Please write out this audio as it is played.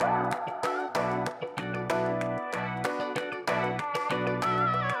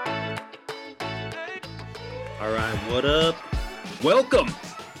All right, what up? Welcome,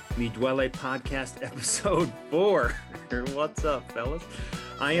 Mi Duele Podcast, episode 4. What's up, fellas?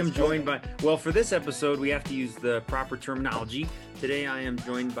 I am joined by, well, for this episode, we have to use the proper terminology. Today, I am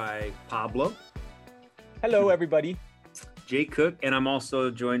joined by Pablo. Hello, everybody. Jay Cook, and I'm also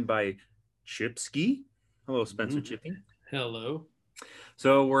joined by Chipski. Hello, Spencer Chippy. Hello.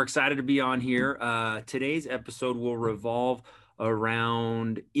 So we're excited to be on here. Today's episode will revolve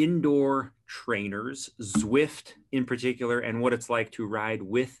around indoor trainers, Zwift in particular, and what it's like to ride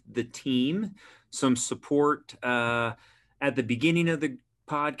with the team. Some support at the beginning of the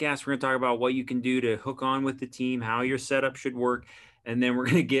podcast. We're going to talk about what you can do to hook on with the team, how your setup should work, and then we're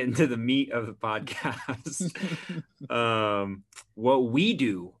going to get into the meat of the podcast. What we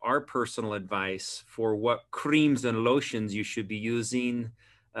do, our personal advice for what creams and lotions you should be using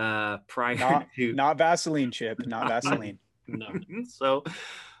prior to... Not Vaseline, Chip, not Vaseline. No. So,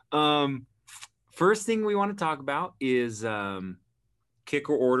 first thing we want to talk about is kit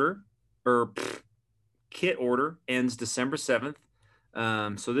order ends December 7th.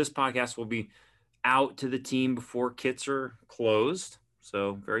 So this podcast will be out to the team before kits are closed.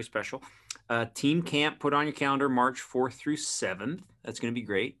 So very special. Team camp, put on your calendar, March 4th through 7th. That's going to be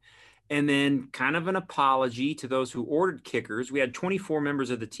great. And then kind of an apology to those who ordered kickers. We had 24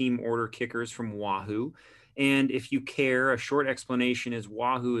 members of the team order kickers from Wahoo. And if you care, a short explanation is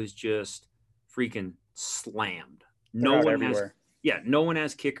Wahoo is just freaking slammed. No one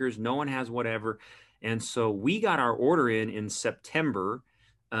has kickers. No one has whatever. And so we got our order in September,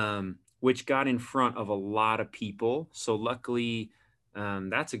 which got in front of a lot of people. So luckily,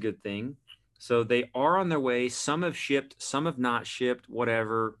 that's a good thing. So they are on their way. Some have shipped, some have not shipped,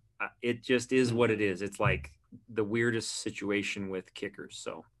 whatever. It just is what it is. It's like the weirdest situation with kickers.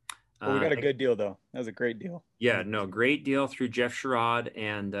 So we got a good deal, though. That was a great deal. Yeah, no, great deal through Jeff Sherrod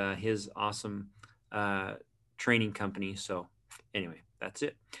and his awesome training company. So anyway, that's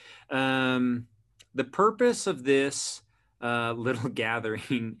it. The purpose of this little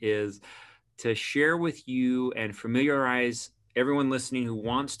gathering is to share with you and familiarize everyone listening who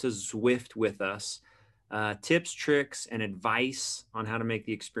wants to Zwift with us, tips, tricks, and advice on how to make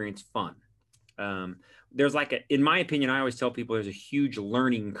the experience fun. There's in my opinion, I always tell people there's a huge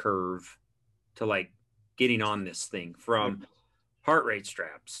learning curve to getting on this thing, from heart rate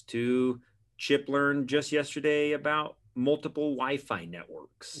straps to Chip learned just yesterday about multiple Wi-Fi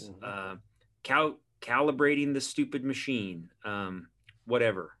networks, calibrating the stupid machine,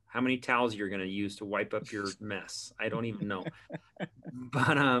 whatever, how many towels you're going to use to wipe up your mess. I don't even know.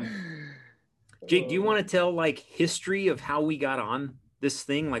 But Jake, do you want to tell history of how we got on this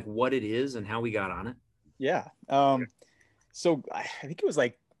thing, what it is and how we got on it? Yeah. So I think it was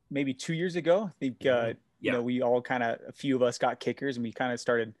maybe 2 years ago. I think, we all a few of us got kickers and we kind of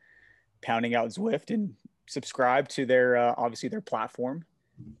started pounding out Zwift and subscribed to their, obviously their platform.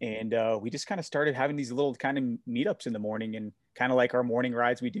 And we just kind of started having these little kind of meetups in the morning, and kind of like our morning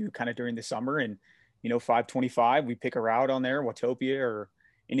rides we do kind of during the summer. And, 525, we pick a route on there, Watopia or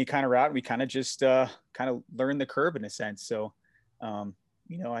any kind of route. And we kind of just kind of learn the curve in a sense. So,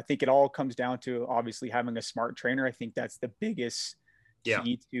 I think it all comes down to obviously having a smart trainer. I think that's the biggest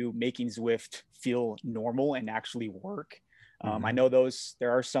key to making Zwift feel normal and actually work. I know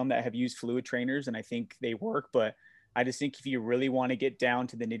there are some that have used fluid trainers and I think they work, but I just think if you really want to get down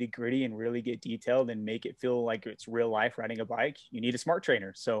to the nitty gritty and really get detailed and make it feel like it's real life riding a bike, you need a smart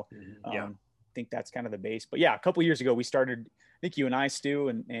trainer. So I think that's kind of the base. But yeah, a couple of years ago we started, I think you and I, Stu,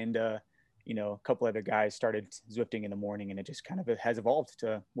 and a couple other guys started Zwifting in the morning, and it just kind of has evolved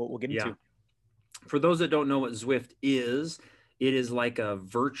to what we'll get into. For those that don't know what Zwift is, it is like a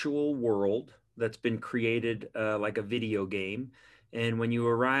virtual world that's been created like a video game. And when you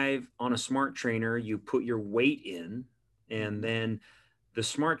arrive on a smart trainer, you put your weight in, and then the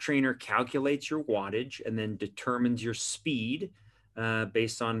smart trainer calculates your wattage and then determines your speed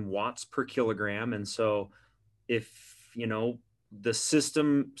based on watts per kilogram. And so if, the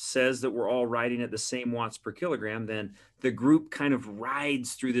system says that we're all riding at the same watts per kilogram, then the group kind of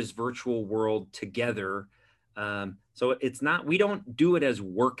rides through this virtual world together. So we don't do it as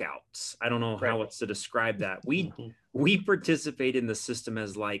workouts. I don't know how else to describe that. We participate in the system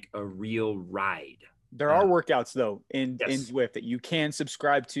as a real ride. There are workouts though in Zwift that you can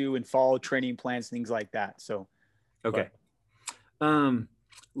subscribe to and follow training plans, things like that. So, okay.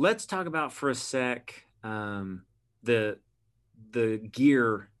 Let's talk about for a sec, the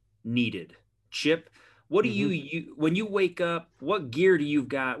gear needed. Chip, what do you when you wake up, what gear do you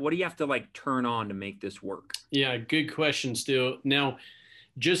got? What do you have to turn on to make this work? Yeah, good question, Stu. Now,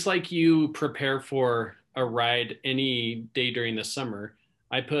 just like you prepare for a ride any day during the summer,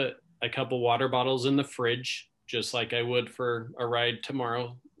 I put a couple water bottles in the fridge just like I would for a ride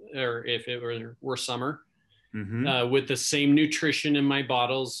tomorrow, or if it were summer, with the same nutrition in my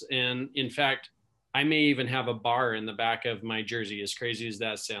bottles. And in fact, I may even have a bar in the back of my jersey, as crazy as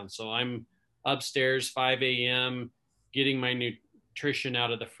that sounds. So I'm upstairs 5 a.m. getting my nutrition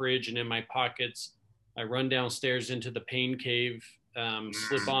out of the fridge and in my pockets. I run downstairs into the pain cave,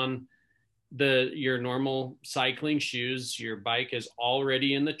 slip on your normal cycling shoes. Your bike is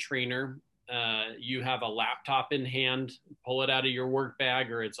already in the trainer. You have a laptop in hand, pull it out of your work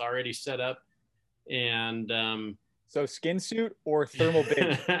bag, or it's already set up. And so skin suit or thermal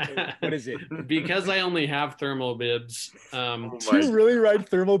bibs? What is it? Because I only have thermal bibs. Do you really ride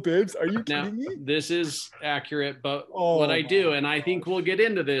thermal bibs? Are you kidding me? This is accurate, but what I do, and I think we'll get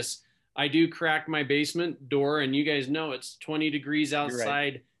into this, I do crack my basement door, and you guys know it's 20 degrees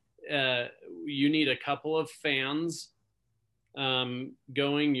outside. You need a couple of fans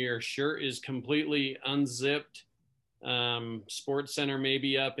going. Your shirt is completely unzipped. Sports Center may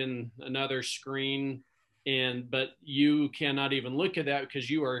be up in another screen, but you cannot even look at that because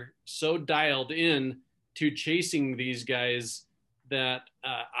you are so dialed in to chasing these guys that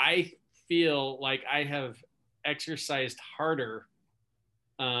I feel like I have exercised harder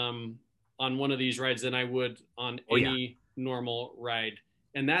on one of these rides than I would on any normal ride.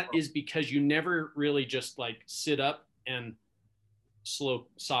 And that is because you never really just like sit up and slow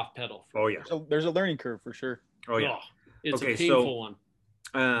soft pedal. So there's a learning curve for sure. It's a painful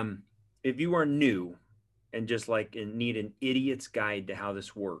one. If you are new and just like need an idiot's guide to how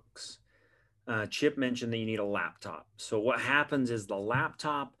this works, Chip mentioned that you need a laptop. So what happens is the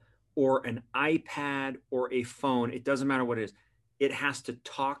laptop or an iPad or a phone, it doesn't matter what it is, it has to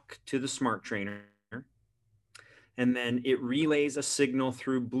talk to the smart trainer. And then it relays a signal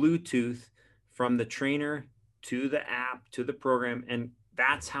through Bluetooth from the trainer to the app, to the program. And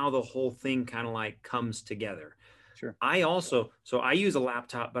that's how the whole thing kind of like comes together. Sure. I use a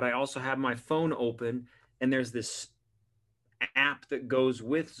laptop, but I also have my phone open, and there's this app that goes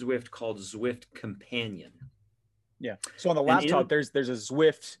with Zwift called Zwift Companion. Yeah. So on the laptop, there's a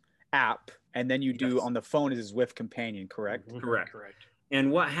Zwift app, and then you do on the phone is a Zwift Companion, correct? Correct.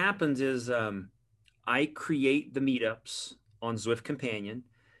 And what happens is I create the meetups on Zwift Companion,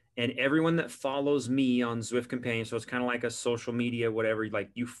 and everyone that follows me on Zwift Companion, so it's kind of like a social media, whatever, like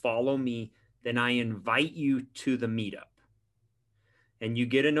you follow me, then I invite you to the meetup. And you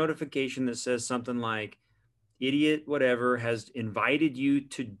get a notification that says something like, idiot whatever has invited you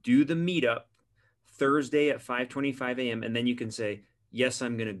to do the meetup Thursday at 5:25 a.m. And then you can say, yes,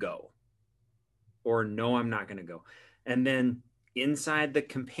 I'm going to go. Or no, I'm not going to go. And then inside the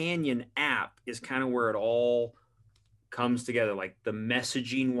companion app is kind of where it all comes together, like the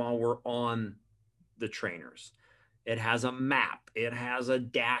messaging while we're on the trainers. It has a map, it has a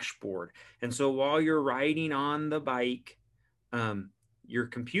dashboard. And so while you're riding on the bike, your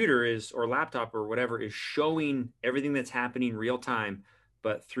computer or laptop or whatever is showing everything that's happening real time,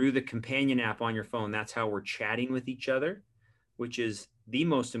 but through the companion app on your phone, that's how we're chatting with each other, which is the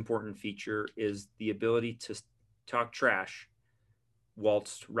most important feature, is the ability to talk trash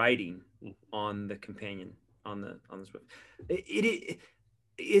whilst riding on the companion on the Zwift.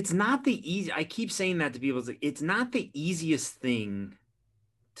 It's not the easy. I keep saying that to people. It's not the easiest thing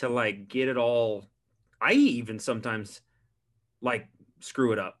to like get it all. I even sometimes like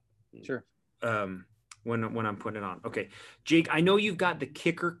screw it up. Sure. When I'm putting it on. Okay, Jake, I know you've got the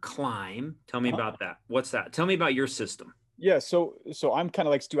Kicker Climb. Tell me about that. What's that? Tell me about your system. Yeah, so I'm kind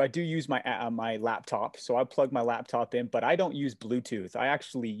of like Stu. I do use my laptop, so I plug my laptop in, but I don't use Bluetooth. I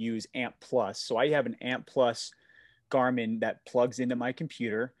actually use Amp Plus. So I have an Amp Plus Garmin that plugs into my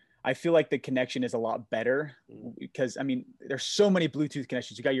computer. I feel like the connection is a lot better because, I mean, there's so many Bluetooth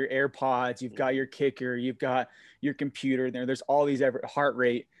connections. You got your AirPods, you've got your Kicker, you've got your computer. There's all these heart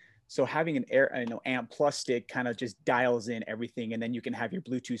rate. So having an Amp Plus stick kind of just dials in everything, and then you can have your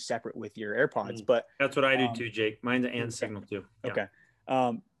Bluetooth separate with your AirPods. But that's what I do too, Jake. Mine's an ANT signal too. Yeah. Okay.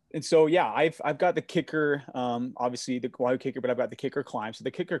 And so I've got the Kicker, obviously the Wahoo Kicker, but I've got the Kicker Climb. So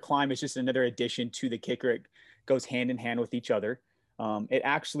the Kicker Climb is just another addition to the Kicker. It goes hand in hand with each other. It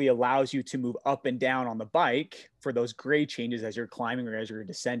actually allows you to move up and down on the bike for those grade changes as you're climbing or as you're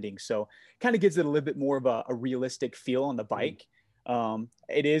descending. So kind of gives it a little bit more of a realistic feel on the bike.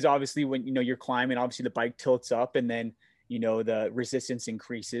 It is obviously when, you're climbing, obviously the bike tilts up and then, the resistance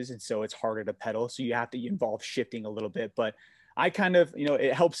increases. And so it's harder to pedal. So you have to involve shifting a little bit, but I kind of,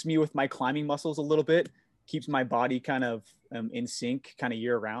 it helps me with my climbing muscles a little bit, keeps my body kind of in sync kind of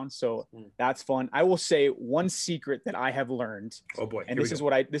year round. So that's fun. I will say one secret that I have learned. Oh boy. And this is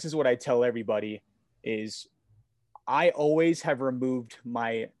what I tell everybody is I always have removed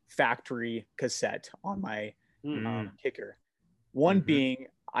my factory cassette on my kicker. One being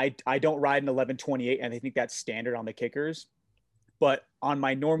I don't ride an 1128, and I think that's standard on the kickers. But on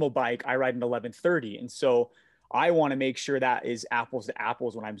my normal bike, I ride an 1130, and so I want to make sure that is apples to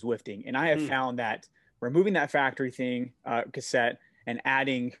apples when I'm Zwifting. And I have found that removing that factory thing cassette and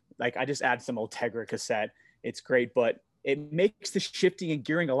adding, like, I just add some Ultegra cassette. It's great, but it makes the shifting and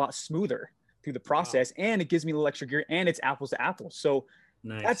gearing a lot smoother through the process, and it gives me a little extra gear, and it's apples to apples. So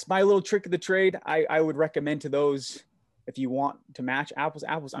that's my little trick of the trade. I would recommend to those if you want to match apples to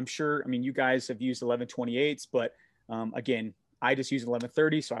apples. I'm sure, I mean, you guys have used 1128s, but again, I just use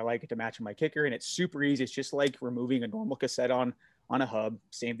 1130, so I like it to match my kicker, and it's super easy. It's just like removing a normal cassette on a hub.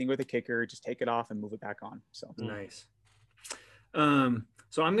 Same thing with a kicker. Just take it off and move it back on. So nice.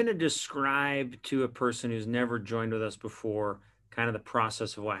 So I'm going to describe to a person who's never joined with us before kind of the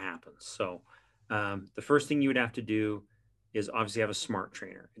process of what happens. So the first thing you would have to do is obviously have a smart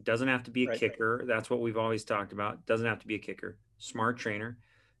trainer. It doesn't have to be a kicker. That's what we've always talked about. It doesn't have to be a kicker. Smart trainer.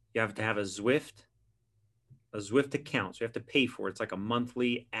 You have to have a Zwift account. So you have to pay for it. It's like a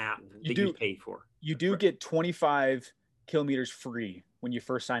monthly app that you pay for. You do get 25 kilometers free when you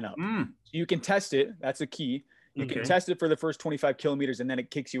first sign up. So you can test it. That's a key. You can test it for the first 25 kilometers, and then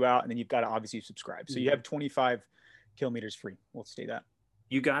it kicks you out, and then you've got to obviously subscribe. So you have 25 kilometers free. We'll say that.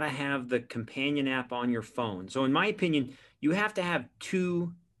 You got to have the companion app on your phone. So in my opinion, you have to have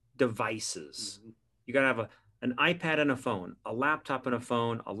two devices. You got to have an iPad and a phone, a laptop and a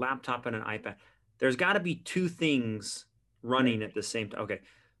phone, a laptop and an iPad. There's got to be two things running at the same time. Okay.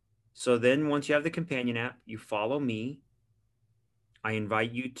 So then once you have the companion app, you follow me. I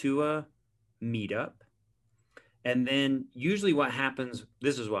invite you to a meetup. And then usually what happens,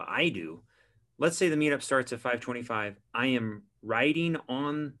 this is what I do. Let's say the meetup starts at 5:25. I am riding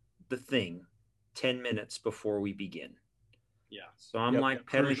on the thing 10 minutes before we begin. Yeah. So I'm like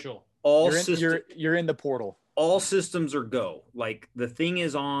pedaling. You're in the portal. All systems are go. Like the thing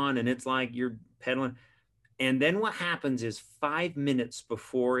is on and it's like you're pedaling. And then what happens is 5 minutes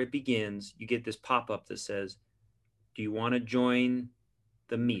before it begins, you get this pop-up that says, do you want to join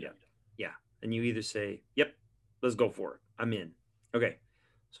the meetup? Yeah. And you either say, yep, let's go for it. I'm in. Okay.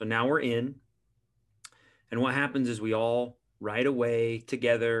 So now we're in. And what happens is we all ride away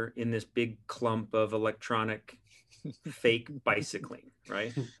together in this big clump of electronic fake bicycling,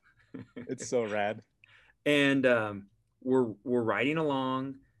 right? It's so rad. And we're riding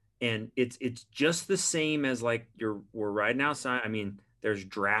along, and it's just the same as like we're riding outside. I mean, there's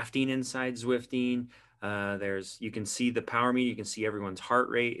drafting inside Zwifting. You can see the power meter, you can see everyone's heart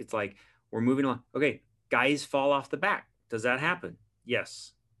rate. It's like we're moving along. Okay, guys fall off the back. Does that happen?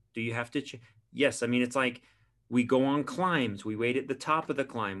 Yes. Do you have to? Yes. I mean, it's like we go on climbs. We wait at the top of the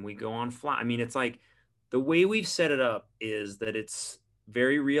climb. We go on fly. I mean, it's like the way we've set it up is that it's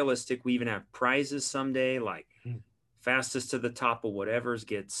very realistic. We even have prizes someday, like fastest to the top of whatever's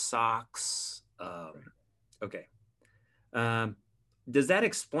gets socks. Okay. Does that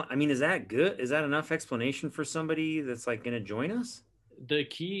explain? I mean, is that good? Is that enough explanation for somebody that's like going to join us? The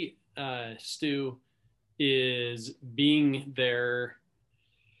key, Stu, is being there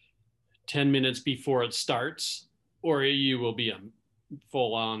 10 minutes before it starts, or you will be a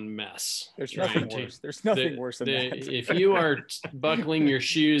full-on mess. There's nothing worse. There's nothing worse than that. If you are buckling your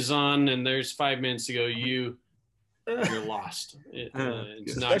shoes on and there's 5 minutes to go, you're lost.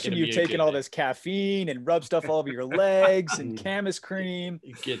 It's especially you taking all this caffeine and rub stuff all over your legs and Camus cream.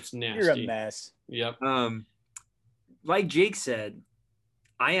 It gets nasty. You're a mess. Yep. Like Jake said,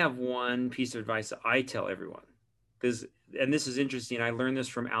 I have one piece of advice that I tell everyone, and this is interesting. I learned this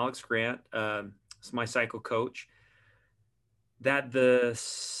from Alex Grant, my cycle coach, that the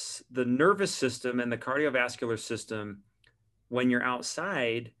nervous system and the cardiovascular system, when you're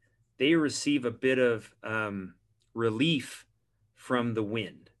outside, they receive a bit of relief from the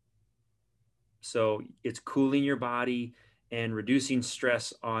wind. So it's cooling your body and reducing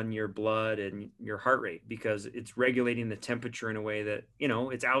stress on your blood and your heart rate because it's regulating the temperature in a way that,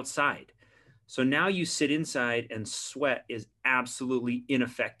 it's outside. So now you sit inside and sweat is absolutely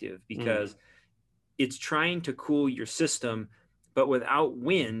ineffective because it's trying to cool your system, but without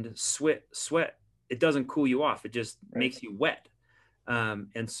wind, sweat, it doesn't cool you off. It just makes you wet.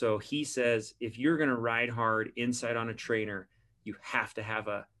 And so he says, if you're going to ride hard inside on a trainer, you have to have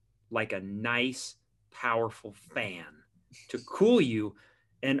a nice, powerful fan to cool you.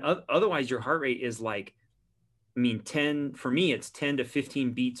 And otherwise your heart rate is like, for me, it's 10 to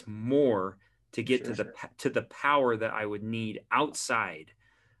 15 beats more to get to the power that I would need outside.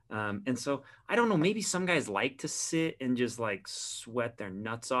 And so I don't know, maybe some guys like to sit and just like sweat their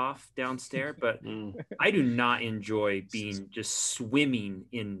nuts off downstairs, but I do not enjoy being just swimming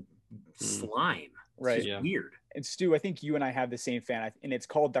in slime. Right. It's weird. And Stu, I think you and I have the same fan, and it's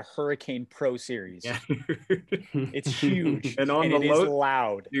called the Hurricane Pro Series. Yeah. It's huge and on and the it low, is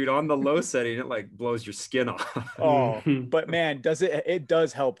loud. Dude, on the low setting, it like blows your skin off. Oh, but man, it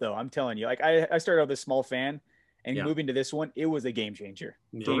does help though. I'm telling you, like I started out with a small fan, and moving to this one, it was a game changer.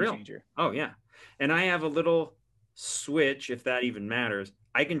 Game changer. Oh yeah. And I have a little switch, if that even matters.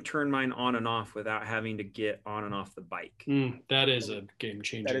 I can turn mine on and off without having to get on and off the bike. That is a game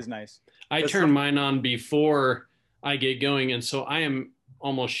changer. That is nice. I turn mine on before I get going, and so I am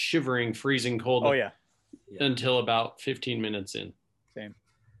almost shivering, freezing cold. Oh yeah. Until about 15 minutes in. Same.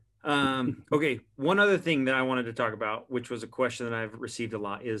 Okay. One other thing that I wanted to talk about, which was a question that I've received a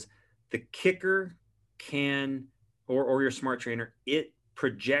lot, is the kicker can, or your smart trainer, it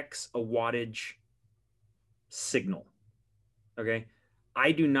projects a wattage signal. Okay.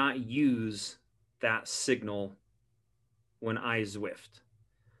 I do not use that signal when I Zwift.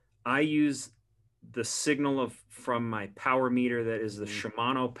 I use the signal from my power meter that is the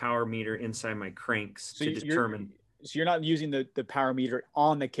Shimano power meter inside my cranks to determine. So you're not using the power meter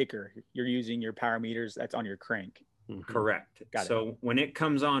on the kicker. You're using your power meters that's on your crank. Correct. Got it. So when it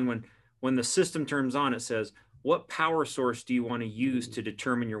comes on, when the system turns on, it says, what power source do you want to use to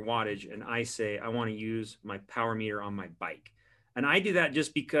determine your wattage? And I say, I want to use my power meter on my bike. And I do that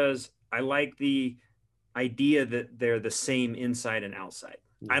just because I like the idea that they're the same inside and outside.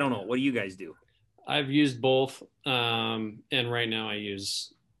 I don't know. What do you guys do? I've used both. And right now I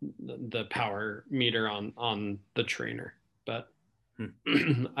use the power meter on the trainer, but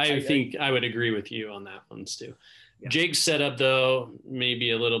I think I would agree with you on that one, Stu. Yeah. Jake's setup though,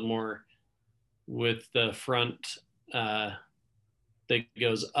 maybe a little more with the front, that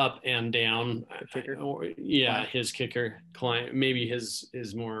goes up and down. His kicker client, maybe his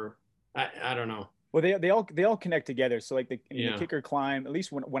is more, I don't know. Well, they all connect together. So like the kicker climb, at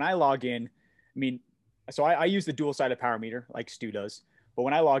least when I log in, I mean, so I use the dual sided power meter like Stu does, but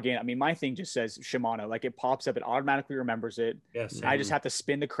when I log in, I mean, my thing just says Shimano, like it pops up, it automatically remembers it. Yes. I just have to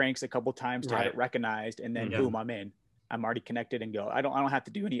spin the cranks a couple times to have it recognized, and then boom, I'm in. I'm already connected and go. I don't have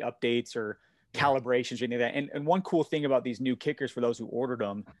to do any updates or calibrations or anything like that. And one cool thing about these new kickers for those who ordered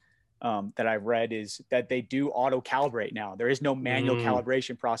them that I've read is that they do auto calibrate now. There is no manual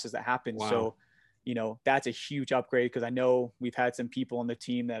calibration process that happens. Wow. So, that's a huge upgrade, because I know we've had some people on the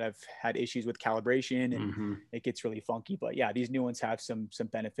team that have had issues with calibration and it gets really funky. But yeah, these new ones have some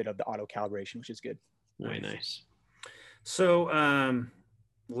benefit of the auto calibration, which is good. Very nice. So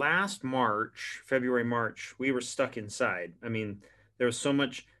last February, March, we were stuck inside. I mean, there was so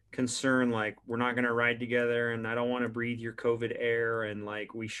much concern, like we're not going to ride together and I don't want to breathe your COVID air, and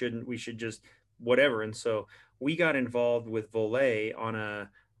like we should just whatever. And so we got involved with Volley on a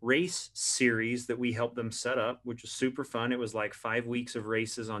race series that we helped them set up, which was super fun. It was like 5 weeks of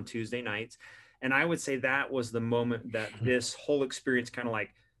races on Tuesday nights. And I would say that was the moment that this whole experience kind of like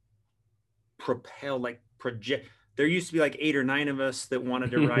propelled, like project. There used to be like 8 or 9 of us that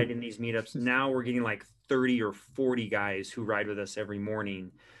wanted to ride in these meetups. Now we're getting like 30 or 40 guys who ride with us every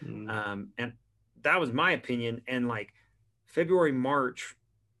morning. And that was my opinion. And like February, March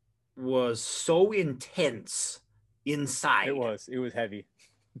was so intense inside. It was heavy.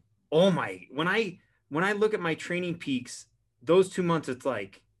 Oh my, when I look at my training peaks, those 2 months, it's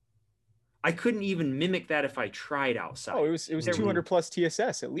like, I couldn't even mimic that if I tried outside. Oh, it was 200 plus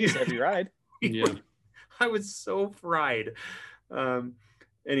TSS at least every ride. Yeah. I was so fried.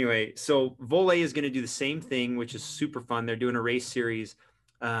 Anyway, so Volley is going to do the same thing, which is super fun. They're doing a race series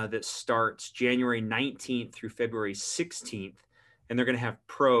that starts January 19th through February 16th. And they're going to have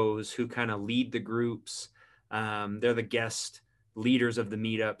pros who kind of lead the groups. They're the guest leaders of the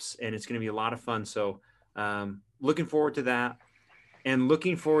meetups, and it's going to be a lot of fun. So looking forward to that, and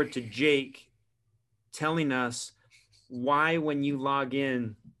looking forward to Jake telling us why when you log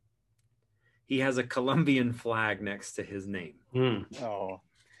in, he has a Colombian flag next to his name. Oh,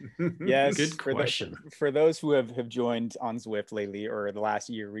 yes. Good question. For those who have joined on Zwift lately or the last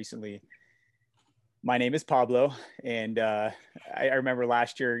year recently, my name is Pablo. And I remember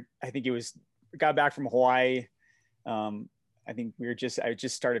last year, I think got back from Hawaii. I think I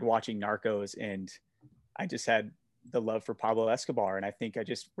just started watching Narcos, and I just had the love for Pablo Escobar. And I think I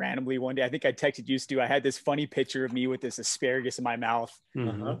just randomly one day, I think I texted you, Stu, I had this funny picture of me with this asparagus in my mouth. I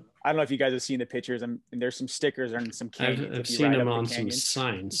don't know if you guys have seen the pictures, and there's some stickers and some canyons. I've seen them on some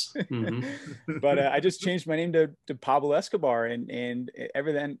signs. But I just changed my name to Pablo Escobar, and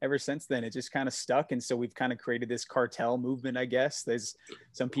ever since then, it just kind of stuck. And so we've kind of created this cartel movement, I guess. There's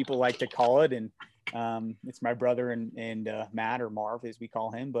some people like to call it, and it's my brother and Matt, or Marv as we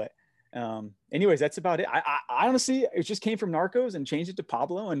call him. But Anyways, that's about it. I honestly, it just came from Narcos and changed it to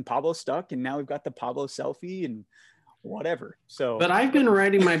Pablo, and Pablo stuck, and now we've got the Pablo selfie and whatever. So, but I've been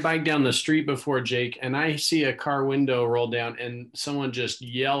riding my bike down the street before, Jake, and I see a car window roll down and someone just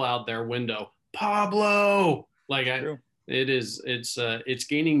yell out their window, Pablo. Like it's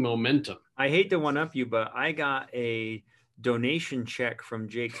gaining momentum. I hate to one up you, but I got a donation check from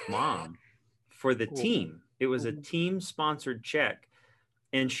Jake's mom for the team. It was a team sponsored check.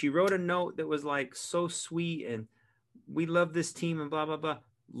 And she wrote a note that was like so sweet, and we love this team and blah, blah, blah.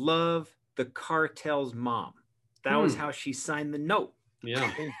 Love the Cartel's mom. That was how she signed the note.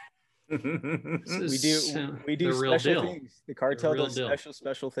 Yeah. we do special things. The Cartel does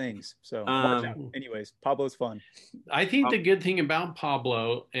special things. So anyways, Pablo's fun. I think the good thing about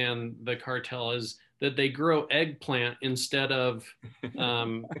Pablo and the Cartel is that they grow eggplant instead of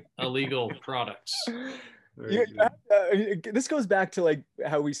illegal products. This goes back to like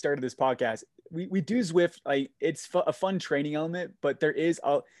how we started this podcast. We do Zwift, like it's a fun training element, but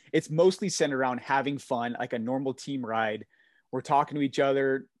it's mostly centered around having fun, like a normal team ride. We're talking to each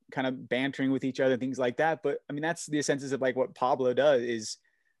other, kind of bantering with each other, things like that. But I mean, that's the essence of like what Pablo does is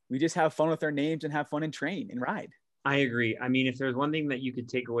we just have fun with our names and have fun and train and ride. I agree. I mean, if there's one thing that you could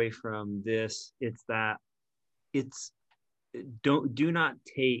take away from this, it's that do not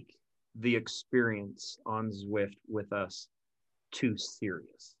take the experience on Zwift with us too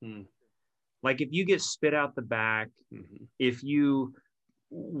serious. Like if you get spit out the back, if you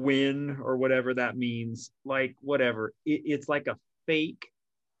win or whatever that means, like whatever, it's like a fake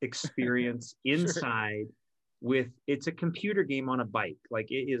experience inside it's a computer game on a bike.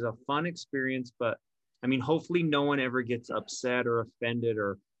 Like it is a fun experience, but I mean, hopefully no one ever gets upset or offended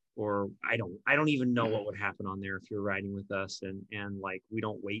or I don't even know what would happen on there if you're riding with us and like we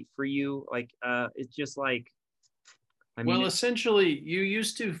don't wait for you. Like it's just like, I mean, well, essentially you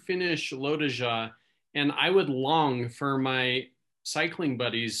used to finish Lodèja and I would long for my cycling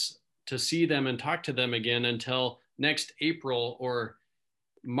buddies to see them and talk to them again until next April or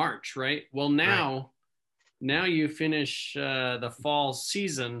March, right? Well, now you finish the fall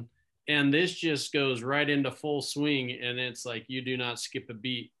season and this just goes right into full swing and it's like you do not skip a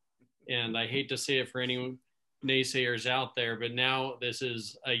beat. And I hate to say it for any naysayers out there, but now this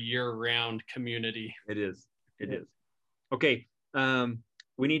is a year-round community. It is. Okay.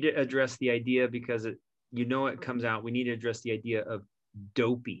 We need to address the idea because it comes out. We need to address the idea of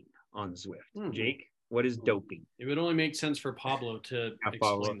doping on Zwift. Jake, what is doping? It would only make sense for Pablo to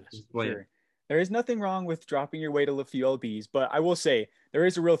explain this. Sure. There is nothing wrong with dropping your weight to lift few lbs, but I will say there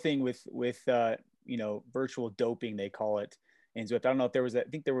is a real thing with virtual doping, they call it in Zwift. I don't know if there was, I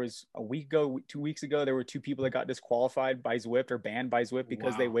think there was a week ago, 2 weeks ago, there were 2 people that got disqualified by Zwift or banned by Zwift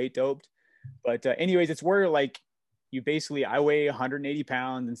because they weight doped. But anyways, it's where like I weigh 180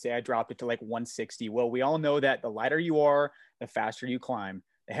 pounds and say I drop it to like 160. Well, we all know that the lighter you are, the faster you climb.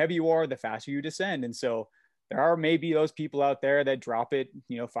 The heavier you are, the faster you descend. And so there are maybe those people out there that drop it,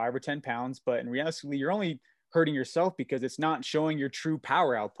 5 or 10 pounds, but in reality, you're only hurting yourself because it's not showing your true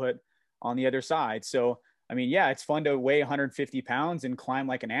power output on the other side. So, I mean, yeah, it's fun to weigh 150 pounds and climb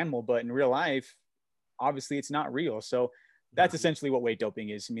like an animal, but in real life, obviously it's not real. So that's essentially what weight doping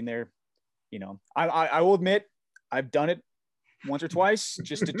is. I mean, I will admit I've done it once or twice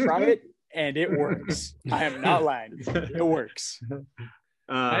just to try it and it works. I am not lying. It works.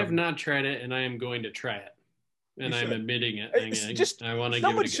 I have not tried it and I am going to try it. And I'm admitting it. I want to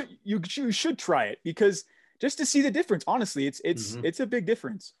give it a go. You should try it because just to see the difference, honestly, it's a big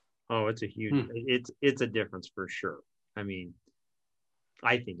difference. Oh, it's a huge, it's a difference for sure. I mean,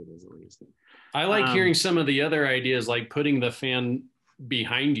 I think it is at least. I like hearing some of the other ideas, like putting the fan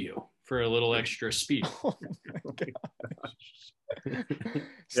behind you for a little extra speed. Oh my gosh.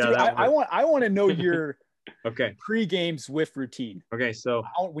 Steve, I want to know your pre-game Zwift routine. Okay, so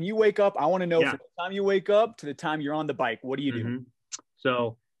when you wake up, I want to know from the time you wake up to the time you're on the bike, what do you do?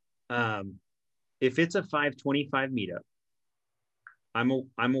 So if it's a 5:25 meetup,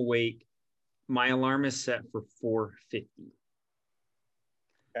 I'm awake. My alarm is set for 4:50.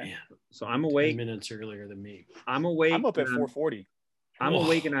 Okay. So I'm awake 10 minutes earlier than me. I'm awake. I'm up at 4:40. I'm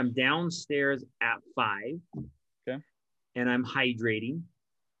awake and I'm downstairs at 5. Okay. And I'm hydrating.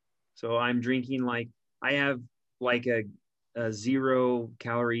 So I'm drinking I have like a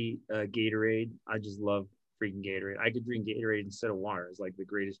 0-calorie Gatorade. I just love freaking Gatorade. I could drink Gatorade instead of water. It's like the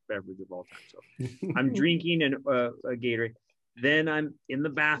greatest beverage of all time. So I'm drinking a Gatorade. Then I'm in the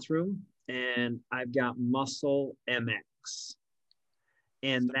bathroom and I've got Muscle MX.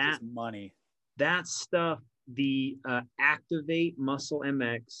 And that stuff, the Activate Muscle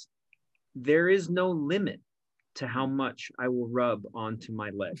MX, there is no limit to how much I will rub onto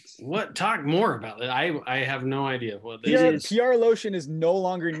my legs. What? Talk more about it. I have no idea what this is. PR lotion is no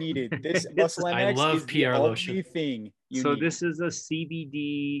longer needed. This Muscle MX I love is PR the lotion. Only thing you need. This is a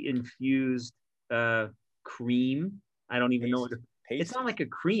CBD infused cream. I don't even know what it's not like a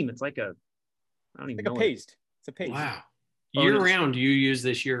cream. It's like a I don't even know. A paste. It's a paste. Wow. Year round, you use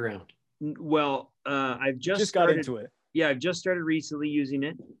this year round. Well, I've just got into it. Yeah, I've just started recently using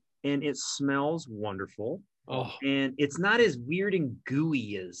it, and it smells wonderful. Oh, and it's not as weird and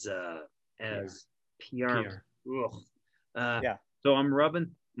gooey as PR. Yeah. So I'm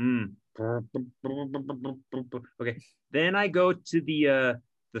rubbing. Okay. Then I go to the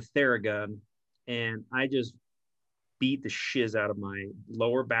Theragun, and I just beat the shiz out of my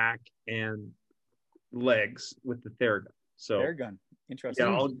lower back and legs with the Theragun. So Theragun, interesting.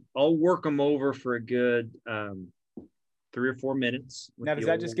 Yeah, I'll work them over for a good 3 or 4 minutes. Now, does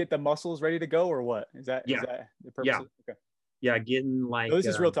that just get the muscles ready to go, or what? Is that the purpose? Yeah. Okay. Yeah, getting like. No, this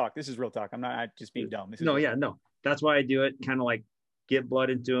is real talk. This is real talk. I'm not just being dumb. No. That's why I do it. Kind of like get blood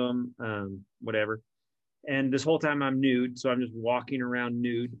into them, whatever. And this whole time I'm nude, so I'm just walking around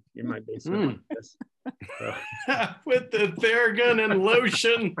nude in my basement. So. With the Theragun and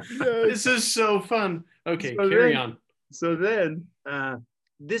lotion. This is so fun. Okay, carry on. So then,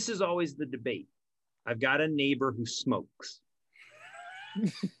 this is always the debate. I've got a neighbor who smokes.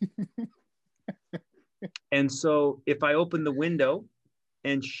 And so if I open the window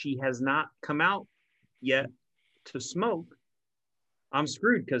and she has not come out yet to smoke, I'm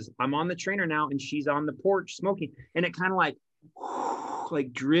screwed because I'm on the trainer now and she's on the porch smoking. And it kind of like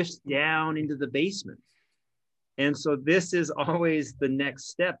drifts down into the basement. And so this is always the next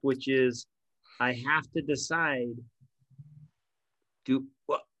step, which is I have to decide,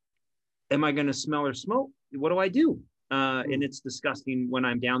 am I going to smell or smoke? What do I do? And it's disgusting when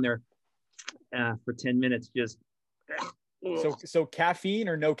I'm down there for 10 minutes. Just so caffeine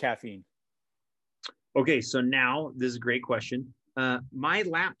or no caffeine? Okay, so now this is a great question. My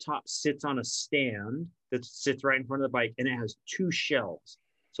laptop sits on a stand that sits right in front of the bike, and it has 2 shelves.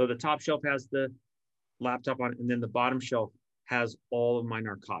 So the top shelf has the laptop on it, and then the bottom shelf has all of my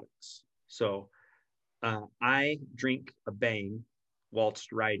narcotics. So I drink a Bang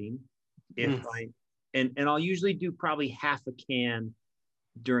whilst riding. If and I'll usually do probably half a can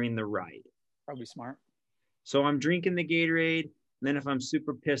during the ride. Probably smart. So I'm drinking the Gatorade, and then if I'm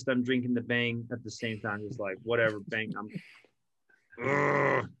super pissed, I'm drinking the Bang at the same time. It's like whatever, Bang.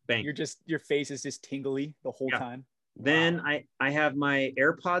 Bang. Your face is just tingly the whole time. Then I have my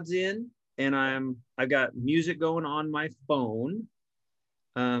AirPods in, and I've got music going on my phone.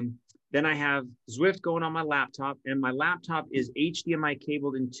 Then I have Zwift going on my laptop, and my laptop is HDMI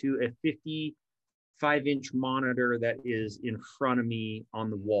cabled into a 55-inch monitor that is in front of me on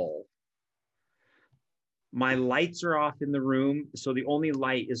the wall. My lights are off in the room, so the only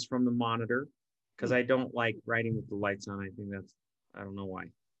light is from the monitor because I don't like riding with the lights on. I don't know why.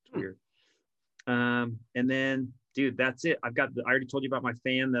 It's weird. And then, dude, that's it. I already told you about my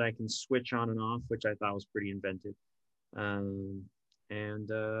fan that I can switch on and off, which I thought was pretty inventive.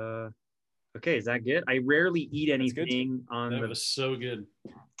 Okay, is that good? I rarely eat anything on that was so good.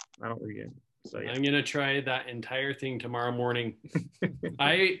 I don't really get. So yeah. I'm gonna try that entire thing tomorrow morning.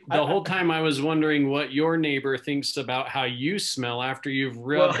 The whole time I was wondering what your neighbor thinks about how you smell after you've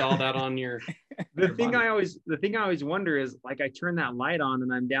rubbed all that on your. The thing I always wonder is, like, I turn that light on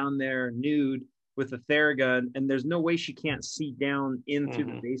and I'm down there nude with a Theragun, and there's no way she can't see down into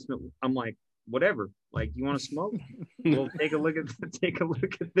the basement. I'm like, whatever. Like, you want to smoke? Well, take a look at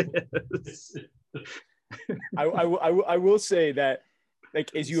this. I will say that,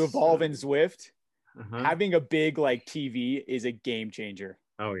 like, as you evolve in Zwift, having a big like TV is a game changer.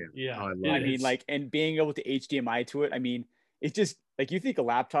 Oh yeah, yeah. Oh, I mean, like, and being able to HDMI to it. I mean, it's just like, you think a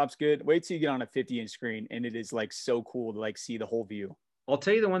laptop's good. Wait till you get on a 50-inch screen, and it is like so cool to like see the whole view. I'll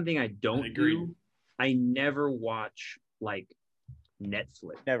tell you the one thing I don't do. I never watch like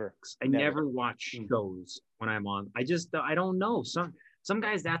Netflix. I never watch shows when I'm on. I don't know. Some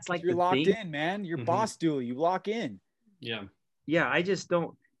guys, that's like you're locked in, man. You're boss duel. You lock in. Yeah. Yeah. I just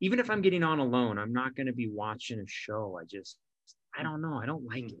don't. Even if I'm getting on alone, I'm not going to be watching a show. I don't know. I don't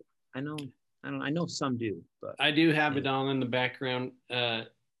like it. I know some do, but I do have it on in the background,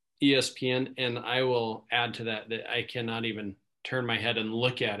 ESPN, and I will add to that I cannot even turn my head and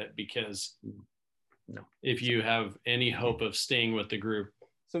look at it because. No. If you have any hope of staying with the group.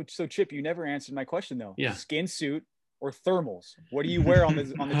 So Chip, you never answered my question though. Yeah. Skin suit or thermals? What do you wear on the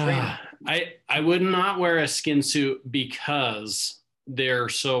trainer? I would not wear a skin suit because they're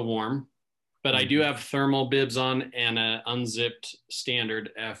so warm, but I do have thermal bibs on and a unzipped standard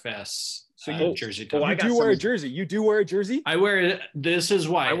FS So you, jersey top. You do wear a jersey. You do wear a jersey. I wear it. This is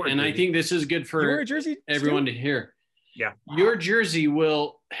why, and I think this is good for everyone to hear. Yeah, your jersey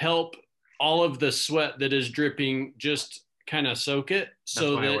will help all of the sweat that is dripping just kind of soak it,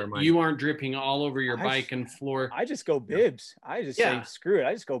 so that you aren't dripping all over your bike and floor. I just go bibs. I just say screw it.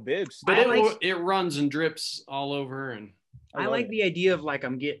 I just go bibs. But it runs and drips all over, and I like the idea of like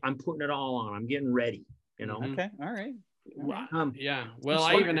I'm putting it all on. I'm getting ready. You know. Okay. All right. Yeah. Well,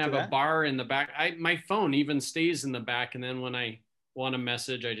 I even have a bar in the back. My phone even stays in the back, and then when I want a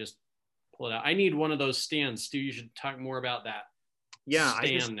message, I just pull it out. I need one of those stands. Stu, you should talk more about that. Yeah,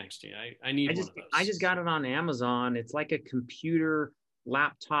 stand next to you. I need one of those. I just got it on Amazon. It's like a computer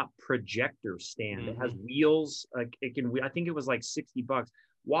laptop projector stand. It has wheels. Like it can. I think it was like $60.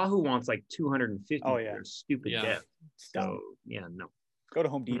 Wahoo wants like 250. Oh yeah, stupid debt. So yeah, no. Go to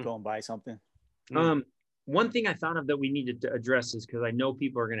Home Depot and buy something. One thing I thought of that we needed to address is because I know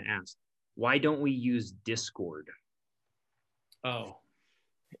people are going to ask, why don't we use Discord? Oh,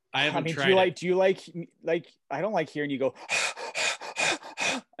 I haven't tried. Do you like? I don't like hearing you go.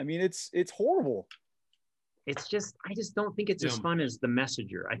 I mean, it's horrible. It's just, I just don't think it's as fun as the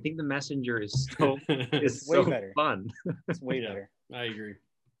Messenger. I think the Messenger is so better. Fun. It's way better. I agree.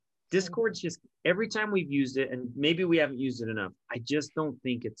 Discord's just, every time we've used it, and maybe we haven't used it enough, I just don't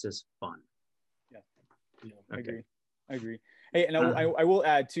think it's as fun. Yeah, okay. I agree. Hey, and I will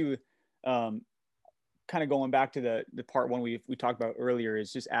add too, kind of going back to the part one we talked about earlier,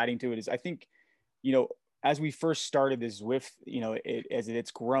 is just adding to it is, I think, as we first started this Zwift, as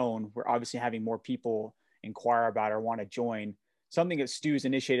it's grown, we're obviously having more people inquire about or want to join. Something that Stu's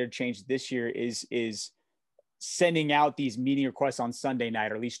initiated change this year is sending out these meeting requests on Sunday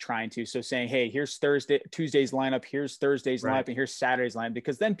night, or at least trying to. So saying, hey, here's Tuesday's lineup, here's Thursday's lineup, and here's Saturday's lineup,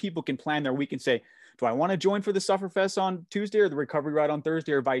 because then people can plan their week and say, do I want to join for the Sufferfest on Tuesday or the recovery ride on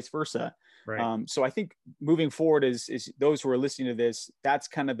Thursday, or vice versa? Right. So I think moving forward is those who are listening to this, that's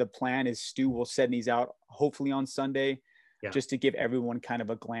kind of the plan, is Stu will send these out hopefully on Sunday, just to give everyone kind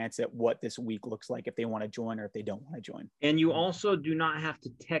of a glance at what this week looks like, if they want to join or if they don't want to join. And you also do not have to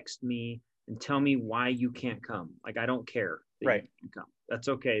text me and tell me why you can't come. Like, I don't care. Right. You come. That's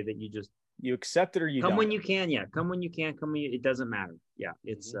okay. That you accept it, or you come don't. when you can. Yeah. Come when you can. It doesn't matter. Yeah.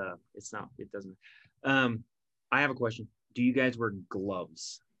 It doesn't. I have a question. Do you guys wear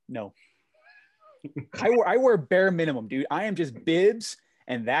gloves? No. I wear bare minimum, dude. I am just bibs,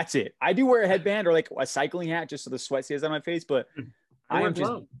 and that's it. I do wear a headband or like a cycling hat just so the sweat stays on my face, but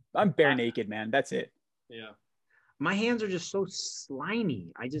I'm bare naked, man. That's it. Yeah. My hands are just so slimy.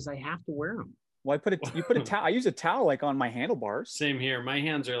 I have to wear them. Well, you put a towel. I use a towel like on my handlebars. Same here. My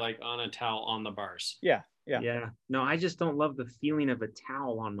hands are like on a towel on the bars. Yeah. No, I just don't love the feeling of a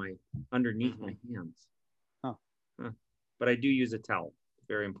towel on underneath my hands. But I do use a towel.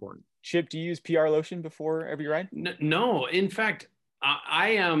 Very important. Chip, do you use PR lotion before every ride? No. In fact,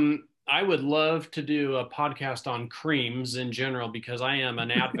 I would love to do a podcast on creams in general, because I am an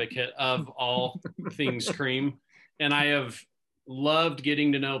advocate of all things cream, and I have loved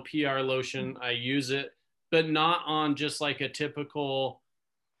getting to know PR lotion. I use it, but not on just like a typical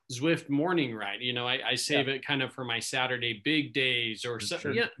Zwift morning ride. I save it kind of for my Saturday big days or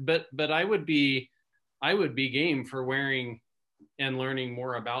something. Sure. Yeah, but I would be game for wearing and learning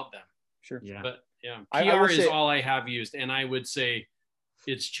more about them. Sure. Yeah. But PR is all I have used, and I would say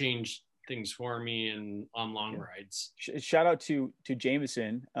it's changed things for me and on long rides. Shout out to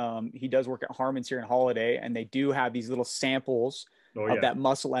Jameson. He does work at Harmon's here in Holiday, and they do have these little samples of that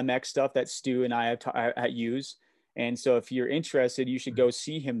Muscle MX stuff that Stu and I have used. And so if you're interested, you should go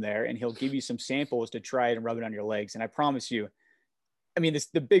see him there, and he'll give you some samples to try it and rub it on your legs. And I promise you, I mean,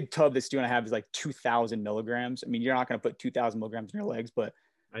 the big tub that Stu and I have is like 2,000 milligrams. I mean, you're not going to put 2,000 milligrams in your legs, but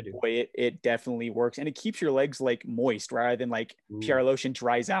I do. Boy, it definitely works, and it keeps your legs like moist rather than like PR lotion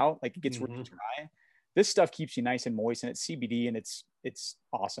dries out, like it gets really dry. This stuff keeps you nice and moist, and it's CBD, and it's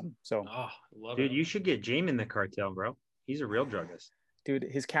awesome. So, dude, you should get Jamie in the cartel, bro. He's a real druggist. Dude,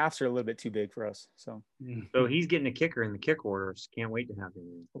 his calves are a little bit too big for us. So he's getting a kicker in the kick orders. Can't wait to have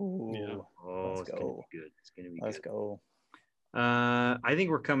him. Ooh, it's gonna be good. It's gonna be Let's go. I think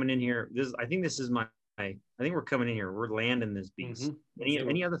we're coming in here. I think we're coming in here. We're landing this beast.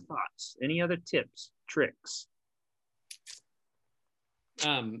 Any other thoughts? Any other tips, tricks?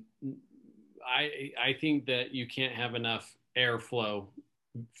 I think that you can't have enough airflow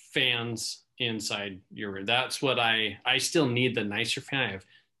fans inside your room. That's what I still need the nicer fan. I have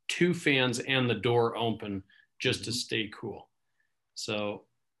 2 fans and the door open just to stay cool. So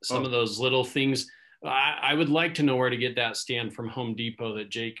some of those little things. I would like to know where to get that stand from Home Depot that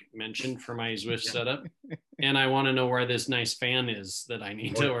Jake mentioned for my Zwift setup. And I want to know where this nice fan is that I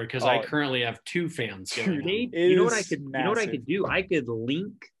need to order, because I currently have 2 fans going on. You know what I could do? I could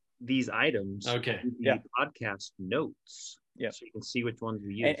link these items to the podcast notes. Yeah. So you can see which ones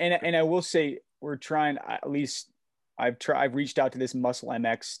we use. And I will say we're trying, at least I've reached out to this Muscle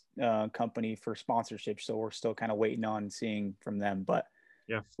MX company for sponsorship. So we're still kind of waiting on seeing from them, but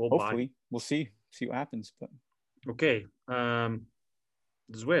yeah, hopefully we'll see what happens. But okay.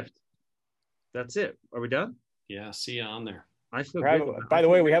 Zwift. That's it. Are we done? Yeah. See you on there. I feel good. By the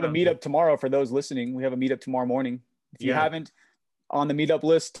way, we have a meetup tomorrow for those listening. We have a meetup tomorrow morning. If you haven't on the meetup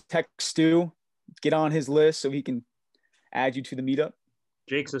list, text Stu, get on his list so he can add you to the meetup.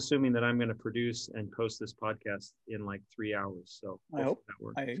 Jake's assuming that I'm going to produce and post this podcast in like 3 hours. So I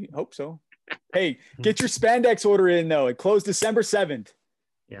hope so. Hey, get your spandex order in though. It closed December 7th.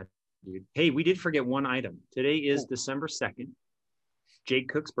 Yeah, dude. Hey, we did forget one item. Today is December 2nd. Jake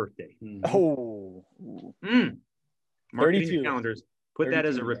Cook's birthday. Oh. Mark it in your calendars. Put that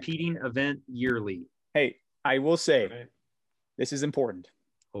as a repeating event yearly. Hey, I will say, this is important.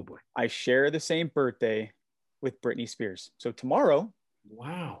 Oh boy. I share the same birthday with Britney Spears. So tomorrow,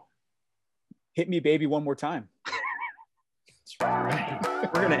 wow, hit me baby one more time. That's right.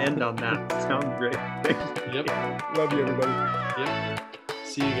 We're going to end on that. Sounds great. Yep. Love you, everybody. Yep.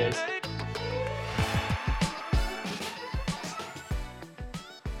 See you guys.